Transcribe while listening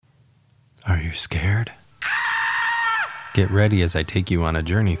Are you scared? Get ready as I take you on a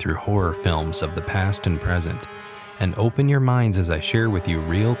journey through horror films of the past and present, and open your minds as I share with you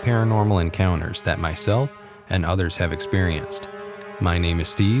real paranormal encounters that myself and others have experienced. My name is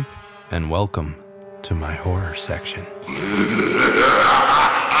Steve, and welcome to my horror section.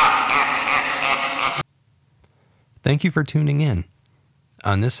 Thank you for tuning in.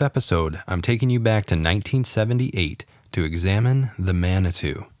 On this episode, I'm taking you back to 1978 to examine the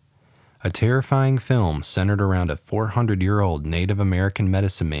Manitou, a terrifying film centered around a 400-year-old Native American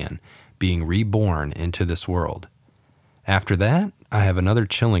medicine man being reborn into this world. After that, I have another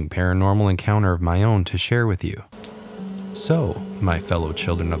chilling paranormal encounter of my own to share with you. So, my fellow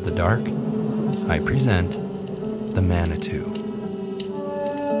children of the dark, I present the Manitou.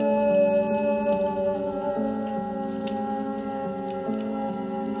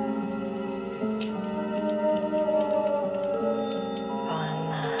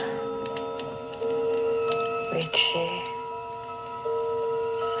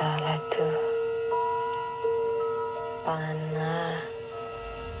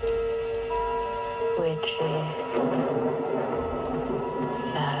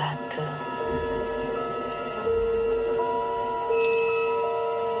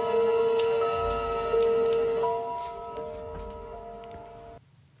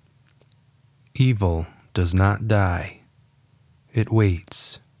 Evil does not die. It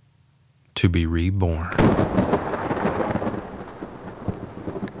waits to be reborn.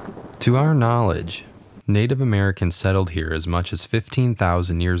 To our knowledge, Native Americans settled here as much as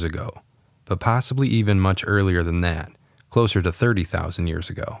 15,000 years ago, but possibly even much earlier than that, closer to 30,000 years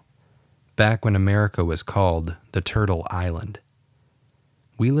ago, back when America was called the Turtle Island.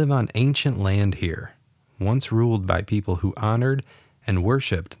 We live on ancient land here, once ruled by people who honored and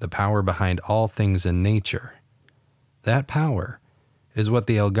worshipped the power behind all things in nature. That power is what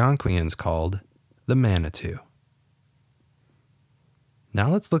the Algonquians called the Manitou. Now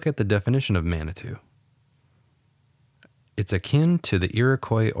let's look at the definition of Manitou. It's akin to the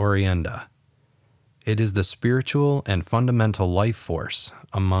Iroquois Orienda. It is the spiritual and fundamental life force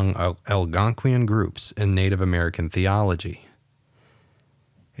among Algonquian groups in Native American theology.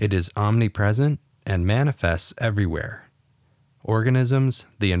 It is omnipresent and manifests everywhere. Organisms,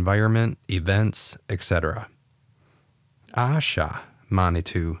 the environment, events, etc. Asha,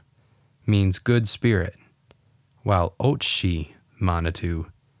 Manitou, means good spirit, while Otshi, Manitou,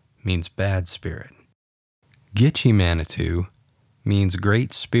 means bad spirit. Gitche Manitou means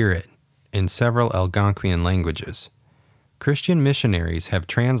great spirit in several Algonquian languages. Christian missionaries have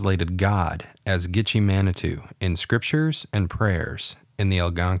translated God as Gitche Manitou in scriptures and prayers in the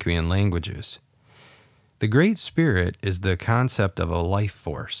Algonquian languages. The Great Spirit is the concept of a life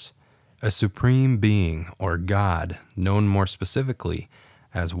force, a supreme being or God known more specifically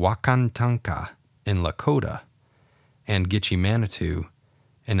as Wakantanka in Lakota and Gitche Manitou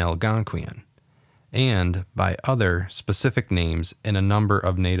in Algonquian, and by other specific names in a number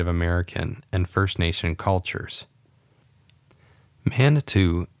of Native American and First Nation cultures.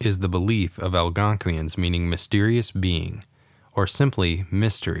 Manitou is the belief of Algonquians meaning mysterious being, or simply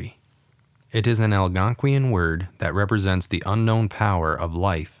mystery. It is an Algonquian word that represents the unknown power of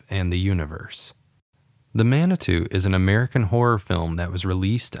life and the universe. The Manitou is an American horror film that was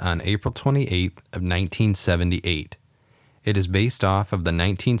released on April 28th of 1978. It is based off of the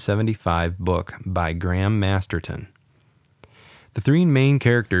 1975 book by Graham Masterton. The three main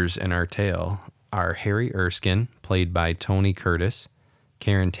characters in our tale are Harry Erskine, played by Tony Curtis,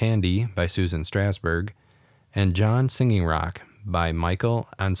 Karen Tandy by Susan Strasberg, and John Singing Rock by Michael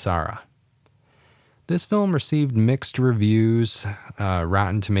Ansara. This film received mixed reviews.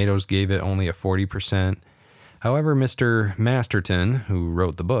 Rotten Tomatoes gave it only a 40%. However, Mr. Masterton, who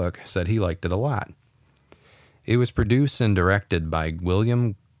wrote the book, said he liked it a lot. It was produced and directed by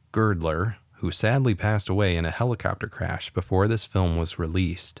William Girdler, who sadly passed away in a helicopter crash before this film was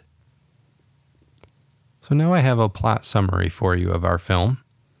released. So now I have a plot summary for you of our film.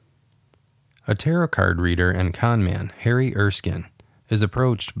 A tarot card reader and conman, Harry Erskine, is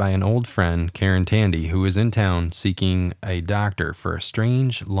approached by an old friend, Karen Tandy, who is in town seeking a doctor for a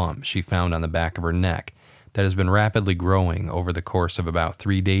strange lump she found on the back of her neck that has been rapidly growing over the course of about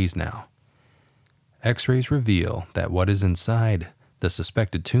 3 days now. X-rays reveal that what is inside the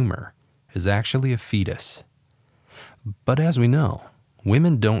suspected tumor is actually a fetus. But as we know,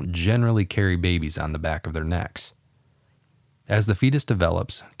 women don't generally carry babies on the back of their necks. As the fetus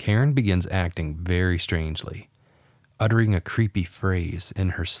develops, Karen begins acting very strangely, uttering a creepy phrase in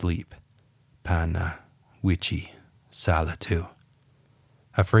her sleep, Pana, Wichi, Salatu,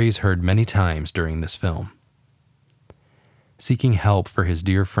 a phrase heard many times during this film. Seeking help for his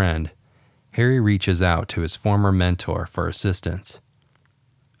dear friend, Harry reaches out to his former mentor for assistance.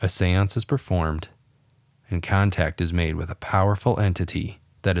 A seance is performed, and contact is made with a powerful entity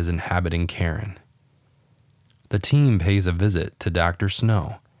that is inhabiting Karen. The team pays a visit to Dr.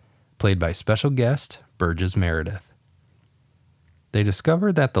 Snow, played by special guest Burgess Meredith. They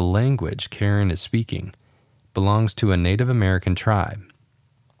discover that the language Karen is speaking belongs to a Native American tribe.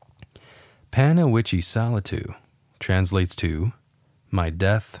 Panawichi-Salitu translates to, "My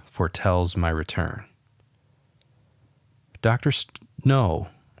death foretells my return." Dr. Snow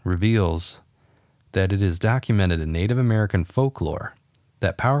reveals that it is documented in Native American folklore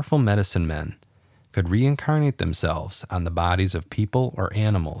that powerful medicine men could reincarnate themselves on the bodies of people or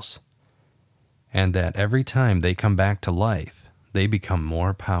animals, and that every time they come back to life, they become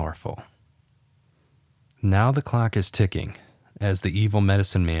more powerful. Now the clock is ticking as the evil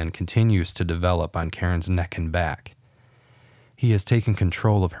medicine man continues to develop on Karen's neck and back. He has taken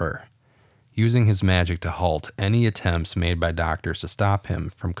control of her, using his magic to halt any attempts made by doctors to stop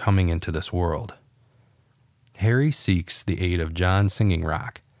him from coming into this world. Harry seeks the aid of John Singing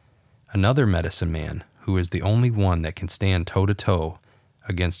Rock, another medicine man who is the only one that can stand toe-to-toe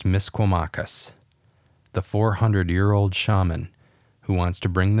against Misquamacus, the 400-year-old shaman who wants to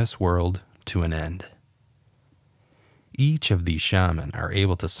bring this world to an end. Each of these shaman are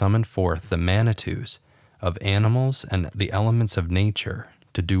able to summon forth the Manitous of animals and the elements of nature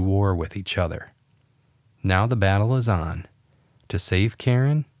to do war with each other. Now the battle is on to save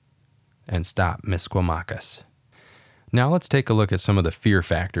Karen and stop Misquamacus. Now let's take a look at some of the fear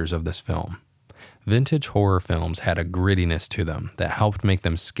factors of this film. Vintage horror films had a grittiness to them that helped make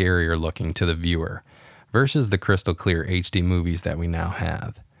them scarier looking to the viewer versus the crystal clear HD movies that we now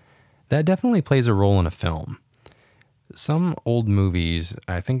have. That definitely plays a role in a film. Some old movies,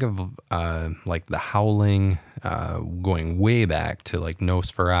 I think of like The Howling, going way back to like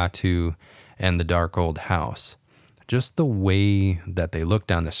Nosferatu and The Dark Old House. Just the way that they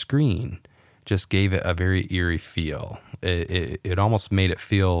looked on the screen just gave it a very eerie feel. It almost made it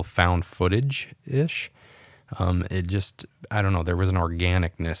feel found footage-ish. It just, I don't know, there was an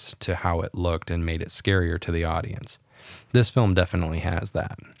organicness to how it looked and made it scarier to the audience. This film definitely has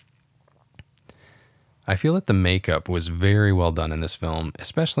that. I feel that the makeup was very well done in this film,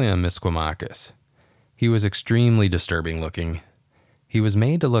 especially on Misquamacus. He was extremely disturbing looking. He was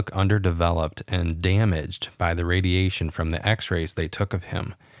made to look underdeveloped and damaged by the radiation from the x-rays they took of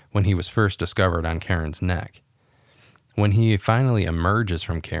him when he was first discovered on Karen's neck. When he finally emerges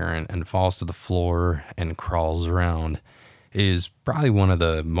from Karen and falls to the floor and crawls around, is probably one of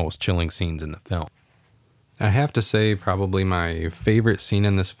the most chilling scenes in the film. I have to say probably my favorite scene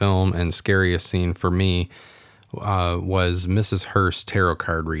in this film and scariest scene for me was Mrs. Hurst's tarot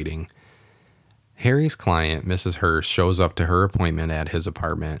card reading. Harry's client, Mrs. Hurst, shows up to her appointment at his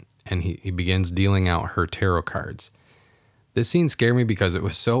apartment and he begins dealing out her tarot cards. This scene scared me because it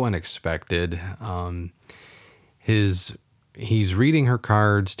was so unexpected. He's reading her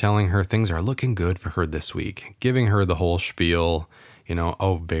cards, telling her things are looking good for her this week, giving her the whole spiel,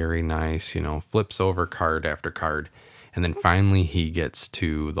 oh, very nice, flips over card after card. And then finally he gets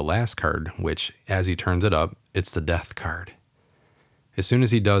to the last card, which as he turns it up, it's the death card. As soon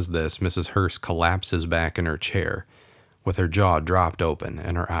as he does this, Mrs. Hurst collapses back in her chair with her jaw dropped open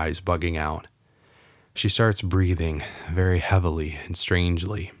and her eyes bugging out. She starts breathing very heavily and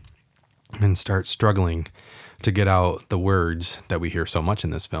strangely and starts struggling to get out the words that we hear so much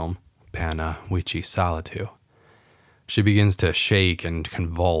in this film, Panawichi-Salitu. She begins to shake and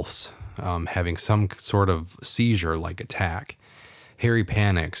convulse, having some sort of seizure-like attack. Harry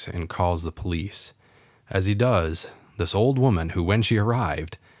panics and calls the police. As he does, this old woman who, when she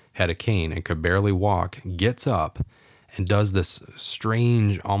arrived, had a cane and could barely walk, gets up and does this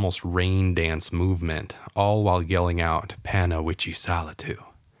strange, almost rain dance movement, all while yelling out, Panawichi-Salitu.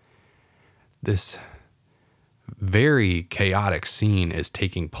 This very chaotic scene is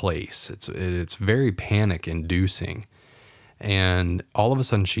taking place. It's very panic-inducing. And all of a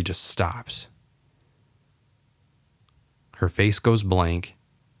sudden, she just stops. Her face goes blank,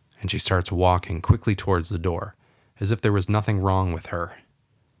 and she starts walking quickly towards the door, as if there was nothing wrong with her.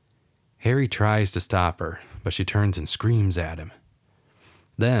 Harry tries to stop her, but she turns and screams at him.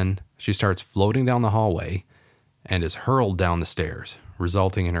 Then, she starts floating down the hallway and is hurled down the stairs,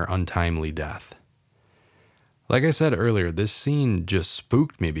 resulting in her untimely death. Like I said earlier, this scene just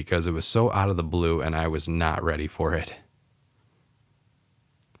spooked me because it was so out of the blue and I was not ready for it.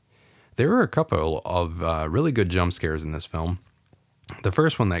 There were a couple of really good jump scares in this film. The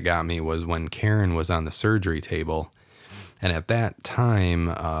first one that got me was when Karen was on the surgery table, and at that time,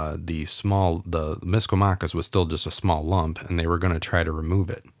 the Misquamacus was still just a small lump, and they were going to try to remove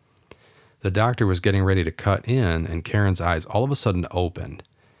it. The doctor was getting ready to cut in, and Karen's eyes all of a sudden opened.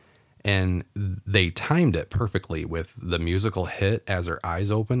 And they timed it perfectly with the musical hit as her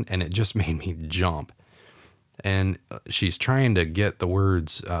eyes opened, and it just made me jump. And she's trying to get the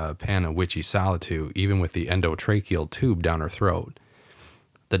words "Pana Witchy Solitu," even with the endotracheal tube down her throat.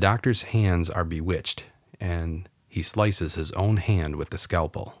 The doctor's hands are bewitched, and he slices his own hand with the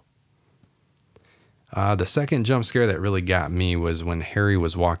scalpel. The second jump scare that really got me was when Harry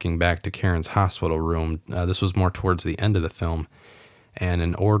was walking back to Karen's hospital room. This was more towards the end of the film, and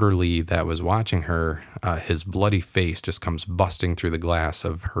an orderly that was watching her, his bloody face just comes busting through the glass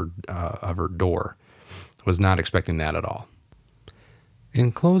of her door. Was not expecting that at all.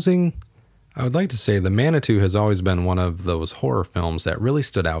 In closing, I would like to say The Manitou has always been one of those horror films that really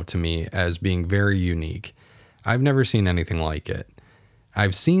stood out to me as being very unique. I've never seen anything like it.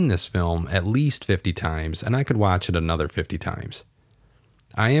 I've seen this film at least 50 times, and I could watch it another 50 times.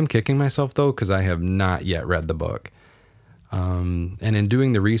 I am kicking myself, though, because I have not yet read the book. And in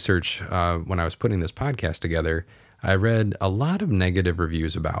doing the research when I was putting this podcast together, I read a lot of negative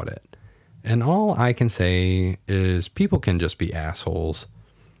reviews about it. And all I can say is people can just be assholes.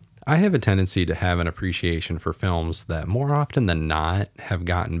 I have a tendency to have an appreciation for films that more often than not have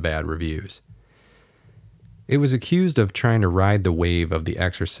gotten bad reviews. It was accused of trying to ride the wave of The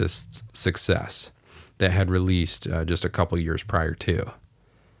Exorcist's success that had released just a couple years prior to.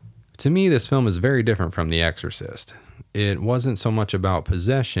 To me, this film is very different from The Exorcist. It wasn't so much about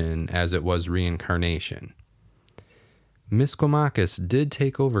possession as it was reincarnation. Miskomachus did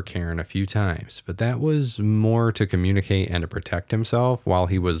take over Karen a few times, but that was more to communicate and to protect himself while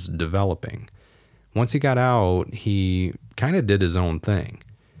he was developing. Once he got out, he kind of did his own thing.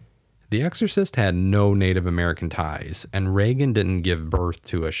 The Exorcist had no Native American ties, and Reagan didn't give birth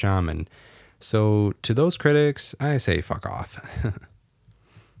to a shaman. So to those critics, I say fuck off.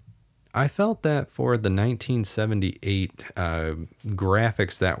 I felt that for the 1978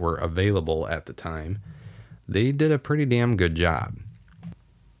 graphics that were available at the time, they did a pretty damn good job.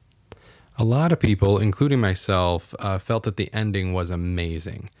 A lot of people, including myself, felt that the ending was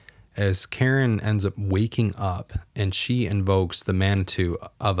amazing, as Karen ends up waking up and she invokes the Manitou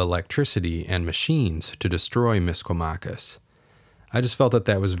of electricity and machines to destroy Miskomachus. I just felt that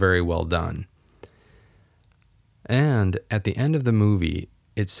that was very well done. And at the end of the movie,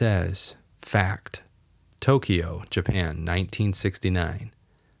 it says, fact, Tokyo, Japan, 1969.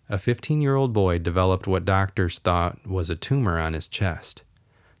 A 15-year-old boy developed what doctors thought was a tumor on his chest.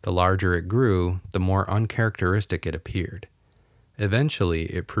 The larger it grew, the more uncharacteristic it appeared. Eventually,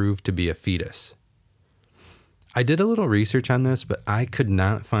 it proved to be a fetus. I did a little research on this, but I could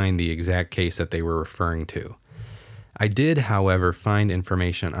not find the exact case that they were referring to. I did, however, find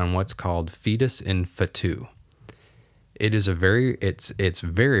information on what's called fetus in fetu. It is it's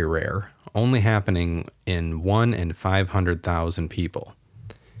very rare, only happening in 1 in 500,000 people.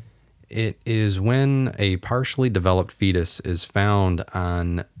 It is when a partially developed fetus is found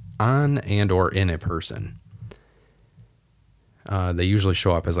on and or in a person. They usually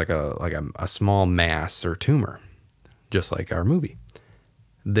show up as like a small mass or tumor, just like our movie.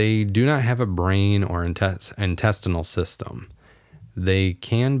 They do not have a brain or intestinal system. They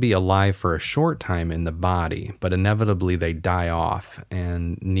can be alive for a short time in the body, but inevitably they die off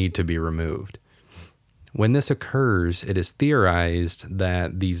and need to be removed. When this occurs, it is theorized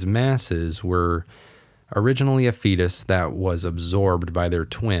that these masses were originally a fetus that was absorbed by their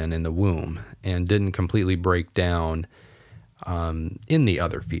twin in the womb and didn't completely break down in the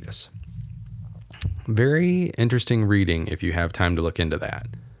other fetus. Very interesting reading if you have time to look into that.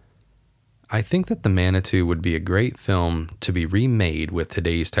 I think that The Manitou would be a great film to be remade with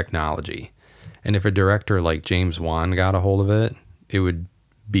today's technology. And if a director like James Wan got a hold of it, it would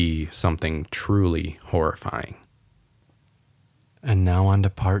be something truly horrifying. And now on to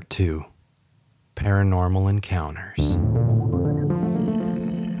part 2, Paranormal Encounters.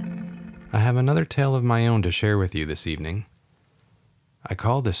 I have another tale of my own to share with you this evening. I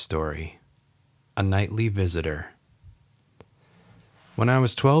call this story, A Nightly Visitor. When I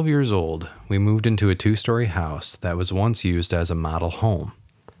was 12 years old, we moved into a 2-story house that was once used as a model home.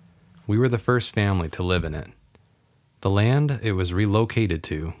 We were the first family to live in it. The land it was relocated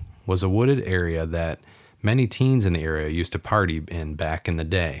to was a wooded area that many teens in the area used to party in back in the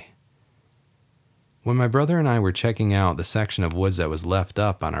day. When my brother and I were checking out the section of woods that was left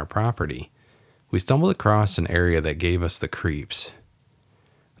up on our property, we stumbled across an area that gave us the creeps.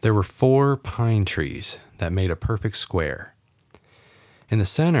 There were 4 pine trees that made a perfect square. In the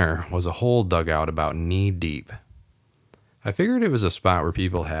center was a hole dug out about knee deep. I figured it was a spot where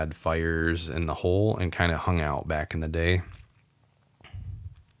people had fires in the hole and kind of hung out back in the day.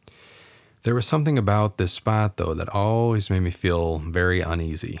 There was something about this spot, though, that always made me feel very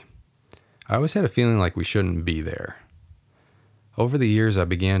uneasy. I always had a feeling like we shouldn't be there. Over the years, I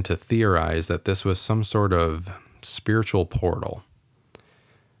began to theorize that this was some sort of spiritual portal.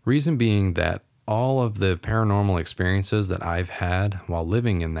 Reason being that all of the paranormal experiences that I've had while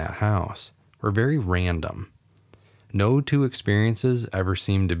living in that house were very random. No two experiences ever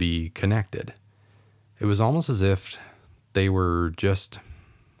seemed to be connected. It was almost as if they were just,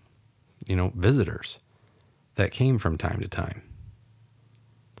 visitors that came from time to time.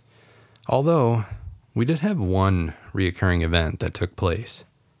 Although, we did have one reoccurring event that took place.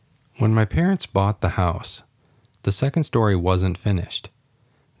 When my parents bought the house, the second story wasn't finished.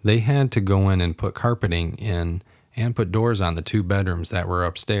 They had to go in and put carpeting in and put doors on the 2 bedrooms that were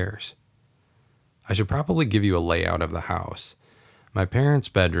upstairs. I should probably give you a layout of the house. My parents'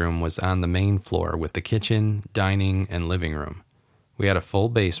 bedroom was on the main floor with the kitchen, dining, and living room. We had a full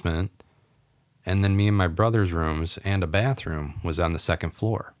basement, and then me and my brother's rooms and a bathroom was on the second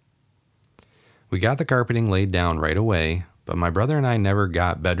floor. We got the carpeting laid down right away, but my brother and I never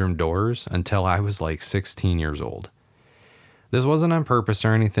got bedroom doors until I was like 16 years old. This wasn't on purpose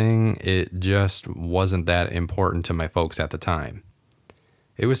or anything, it just wasn't that important to my folks at the time.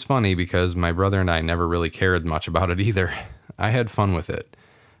 It was funny because my brother and I never really cared much about it either. I had fun with it,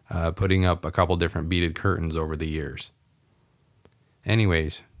 putting up a couple different beaded curtains over the years.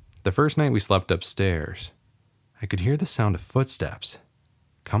 Anyways, the first night we slept upstairs, I could hear the sound of footsteps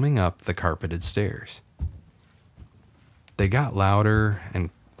coming up the carpeted stairs. They got louder and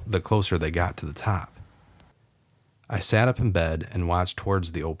the closer they got to the top. I sat up in bed and watched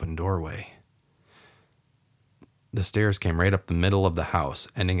towards the open doorway. The stairs came right up the middle of the house,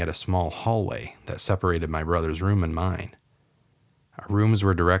 ending at a small hallway that separated my brother's room and mine. Our rooms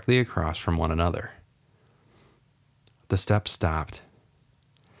were directly across from one another. The steps stopped.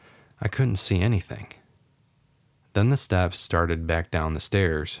 I couldn't see anything. Then the steps started back down the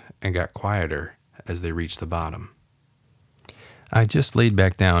stairs and got quieter as they reached the bottom. I just laid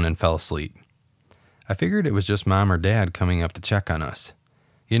back down and fell asleep. I figured it was just Mom or Dad coming up to check on us.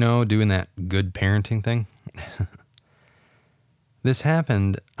 Doing that good parenting thing. This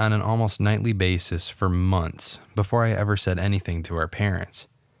happened on an almost nightly basis for months before I ever said anything to our parents,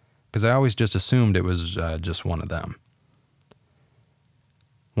 because I always just assumed it was just one of them.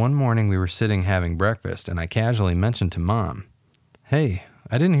 One morning we were sitting having breakfast and I casually mentioned to Mom, "Hey,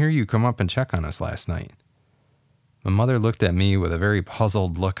 I didn't hear you come up and check on us last night." My mother looked at me with a very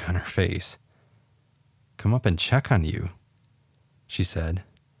puzzled look on her face. "Come up and check on you?" she said.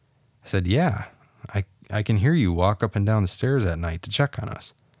 I said, "Yeah, I can hear you walk up and down the stairs at night to check on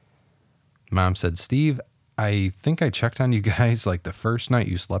us." Mom said, "Steve, I think I checked on you guys like the first night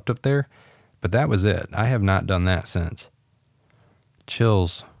you slept up there, but that was it. I have not done that since."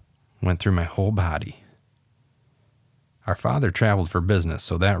 Chills went through my whole body. Our father traveled for business,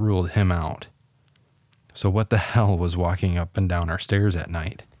 so that ruled him out. So what the hell was walking up and down our stairs at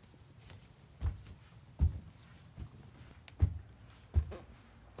night?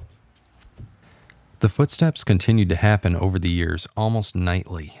 The footsteps continued to happen over the years almost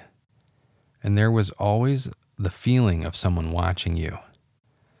nightly, and there was always the feeling of someone watching you.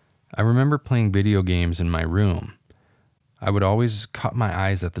 I remember playing video games in my room. I would always cut my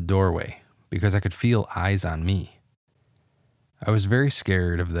eyes at the doorway because I could feel eyes on me. I was very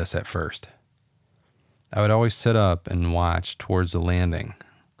scared of this at first. I would always sit up and watch towards the landing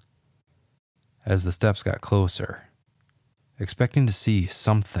as the steps got closer, expecting to see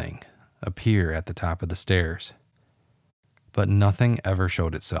something appear at the top of the stairs. But nothing ever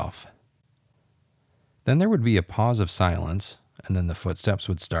showed itself. Then there would be a pause of silence, and then the footsteps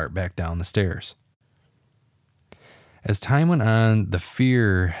would start back down the stairs. As time went on, the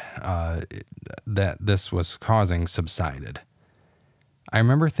fear that this was causing subsided. I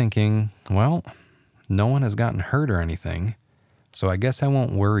remember thinking, well, no one has gotten hurt or anything, so I guess I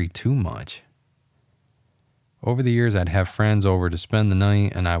won't worry too much. Over the years, I'd have friends over to spend the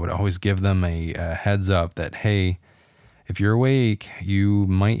night, and I would always give them a heads up that, hey, if you're awake, you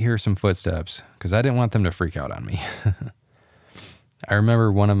might hear some footsteps, because I didn't want them to freak out on me. I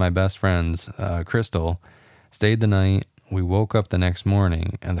remember one of my best friends, Crystal, stayed the night. We woke up the next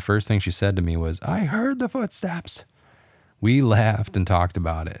morning, and the first thing she said to me was, "I heard the footsteps." We laughed and talked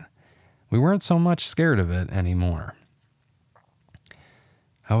about it. We weren't so much scared of it anymore.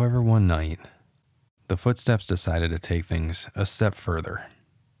 However, one night, the footsteps decided to take things a step further.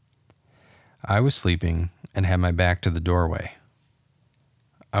 I was sleeping and had my back to the doorway.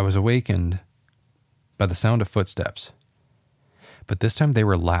 I was awakened by the sound of footsteps, but this time they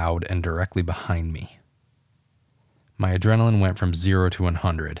were loud and directly behind me. My adrenaline went from 0 to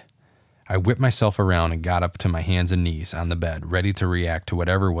 100. I whipped myself around and got up to my hands and knees on the bed, ready to react to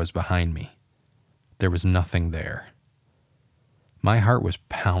whatever was behind me. There was nothing there. My heart was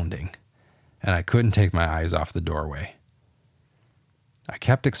pounding, and I couldn't take my eyes off the doorway. I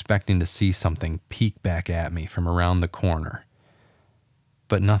kept expecting to see something peek back at me from around the corner,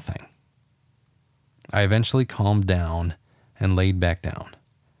 but nothing. I eventually calmed down and laid back down,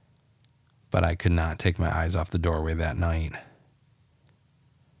 but I could not take my eyes off the doorway that night.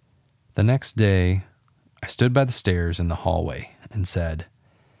 The next day, I stood by the stairs in the hallway and said,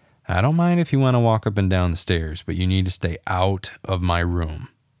 I don't mind if you want to walk up and down the stairs, but you need to stay out of my room.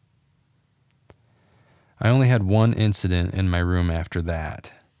 I only had one incident in my room after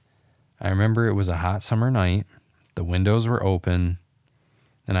that. I remember it was a hot summer night, the windows were open,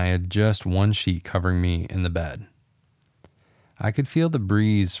 and I had just one sheet covering me in the bed. I could feel the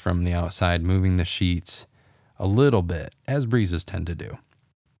breeze from the outside moving the sheets a little bit, as breezes tend to do.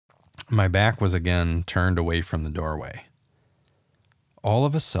 My back was again turned away from the doorway. All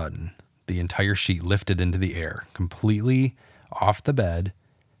of a sudden, the entire sheet lifted into the air, completely off the bed,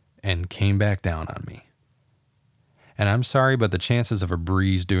 and came back down on me. And I'm sorry, but the chances of a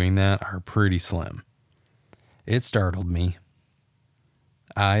breeze doing that are pretty slim. It startled me.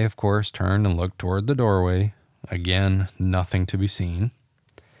 I, of course, turned and looked toward the doorway. Again, nothing to be seen.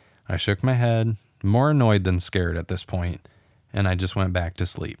 I shook my head, more annoyed than scared at this point, and I just went back to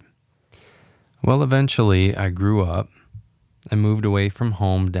sleep. Well, eventually, I grew up and moved away from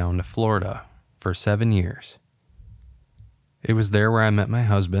home down to Florida for 7 years. It was there where I met my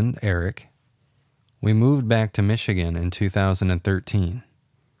husband, Eric. We moved back to Michigan in 2013.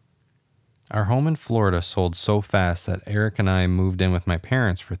 Our home in Florida sold so fast that Eric and I moved in with my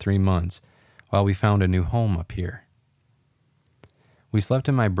parents for 3 months while we found a new home up here. We slept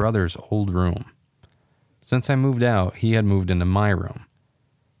in my brother's old room. Since I moved out, he had moved into my room.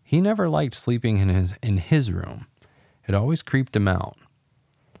 He never liked sleeping in his room. It always creeped him out.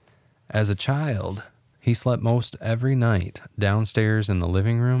 As a child, he slept most every night downstairs in the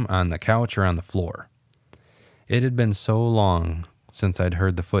living room, on the couch, or on the floor. It had been so long since I'd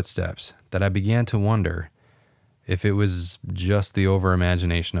heard the footsteps that I began to wonder if it was just the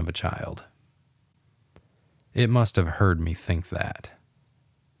overimagination of a child. It must have heard me think that.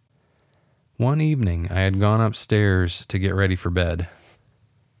 One evening, I had gone upstairs to get ready for bed.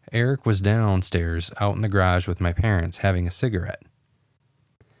 Eric was downstairs out in the garage with my parents having a cigarette.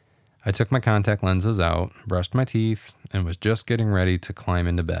 I took my contact lenses out, brushed my teeth, and was just getting ready to climb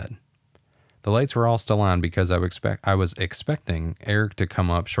into bed. The lights were all still on because I was expecting Eric to come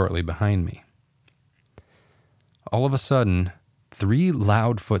up shortly behind me. All of a sudden, 3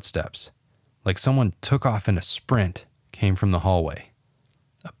 loud footsteps, like someone took off in a sprint, came from the hallway.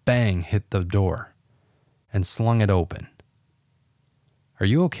 A bang hit the door and slung it open. Are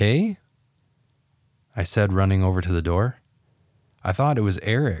you okay? I said, running over to the door. I thought it was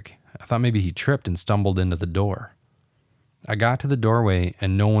Eric. I thought maybe he tripped and stumbled into the door. I got to the doorway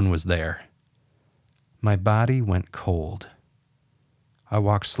and no one was there. My body went cold. I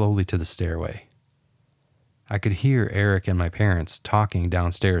walked slowly to the stairway. I could hear Eric and my parents talking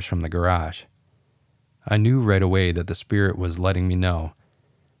downstairs from the garage. I knew right away that the spirit was letting me know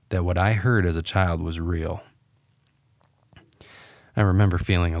that what I heard as a child was real. I remember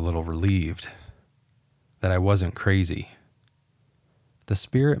feeling a little relieved that I wasn't crazy. The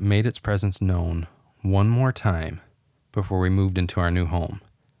spirit made its presence known one more time before we moved into our new home,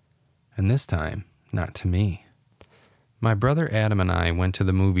 and this time, not to me. My brother Adam and I went to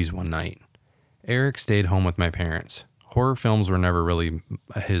the movies one night. Eric stayed home with my parents. Horror films were never really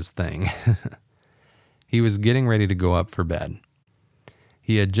his thing. He was getting ready to go up for bed.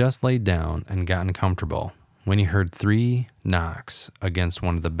 He had just laid down and gotten comfortable when he heard 3 knocks against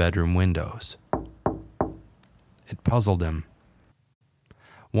one of the bedroom windows. It puzzled him.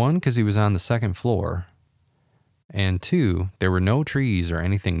 1, because he was on the 2nd floor, and 2, there were no trees or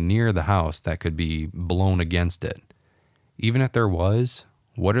anything near the house that could be blown against it. Even if there was,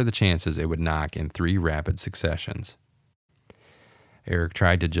 what are the chances it would knock in 3 rapid successions? Eric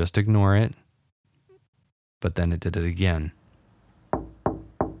tried to just ignore it, but then it did it again.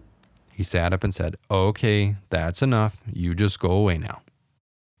 He sat up and said, "Okay, that's enough. You just go away now."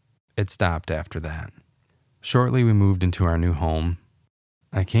 It stopped after that. Shortly, we moved into our new home.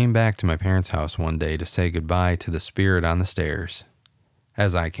 I came back to my parents' house one day to say goodbye to the spirit on the stairs,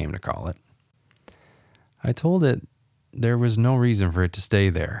 as I came to call it. I told it there was no reason for it to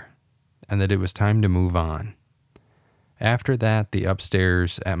stay there, and that it was time to move on. After that, the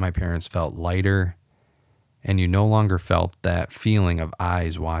upstairs at my parents' felt lighter, and you no longer felt that feeling of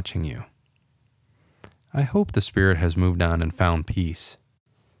eyes watching you. I hope the spirit has moved on and found peace.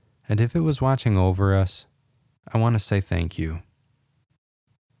 And if it was watching over us, I want to say thank you.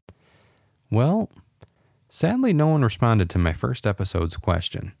 Well, sadly, no one responded to my first episode's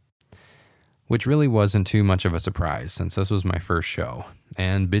question, which really wasn't too much of a surprise since this was my first show,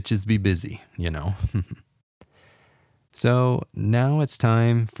 and bitches be busy, you know. So now it's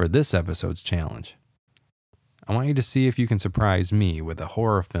time for this episode's challenge. I want you to see if you can surprise me with a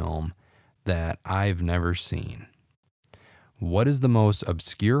horror film that I've never seen. What is the most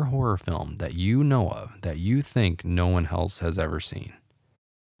obscure horror film that you know of that you think no one else has ever seen?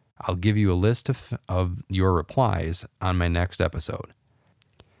 I'll give you a list of your replies on my next episode.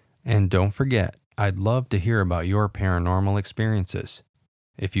 And don't forget, I'd love to hear about your paranormal experiences.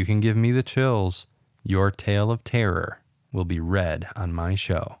 If you can give me the chills, your tale of terror will be read on my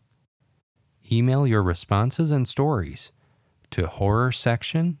show. Email your responses and stories to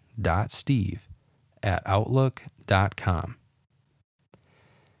horrorsection.steve@outlook.com.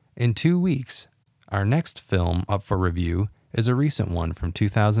 In 2 weeks, our next film up for review is a recent one from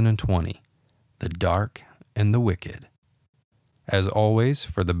 2020, The Dark and the Wicked. As always,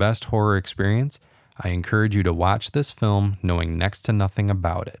 for the best horror experience, I encourage you to watch this film knowing next to nothing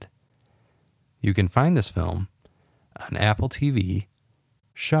about it. You can find this film on Apple TV,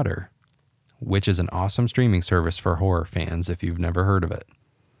 Shudder, which is an awesome streaming service for horror fans if you've never heard of it,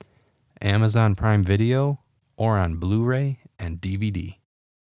 Amazon Prime Video, or on Blu-ray and DVD.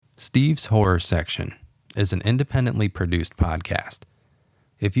 Steve's Horror Section is an independently produced podcast.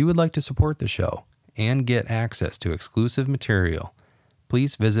 If you would like to support the show and get access to exclusive material,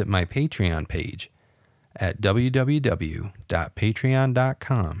 please visit my Patreon page at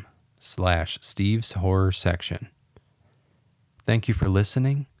www.patreon.com/Steve's Horror Section. Thank you for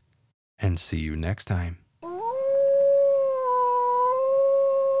listening, and see you next time.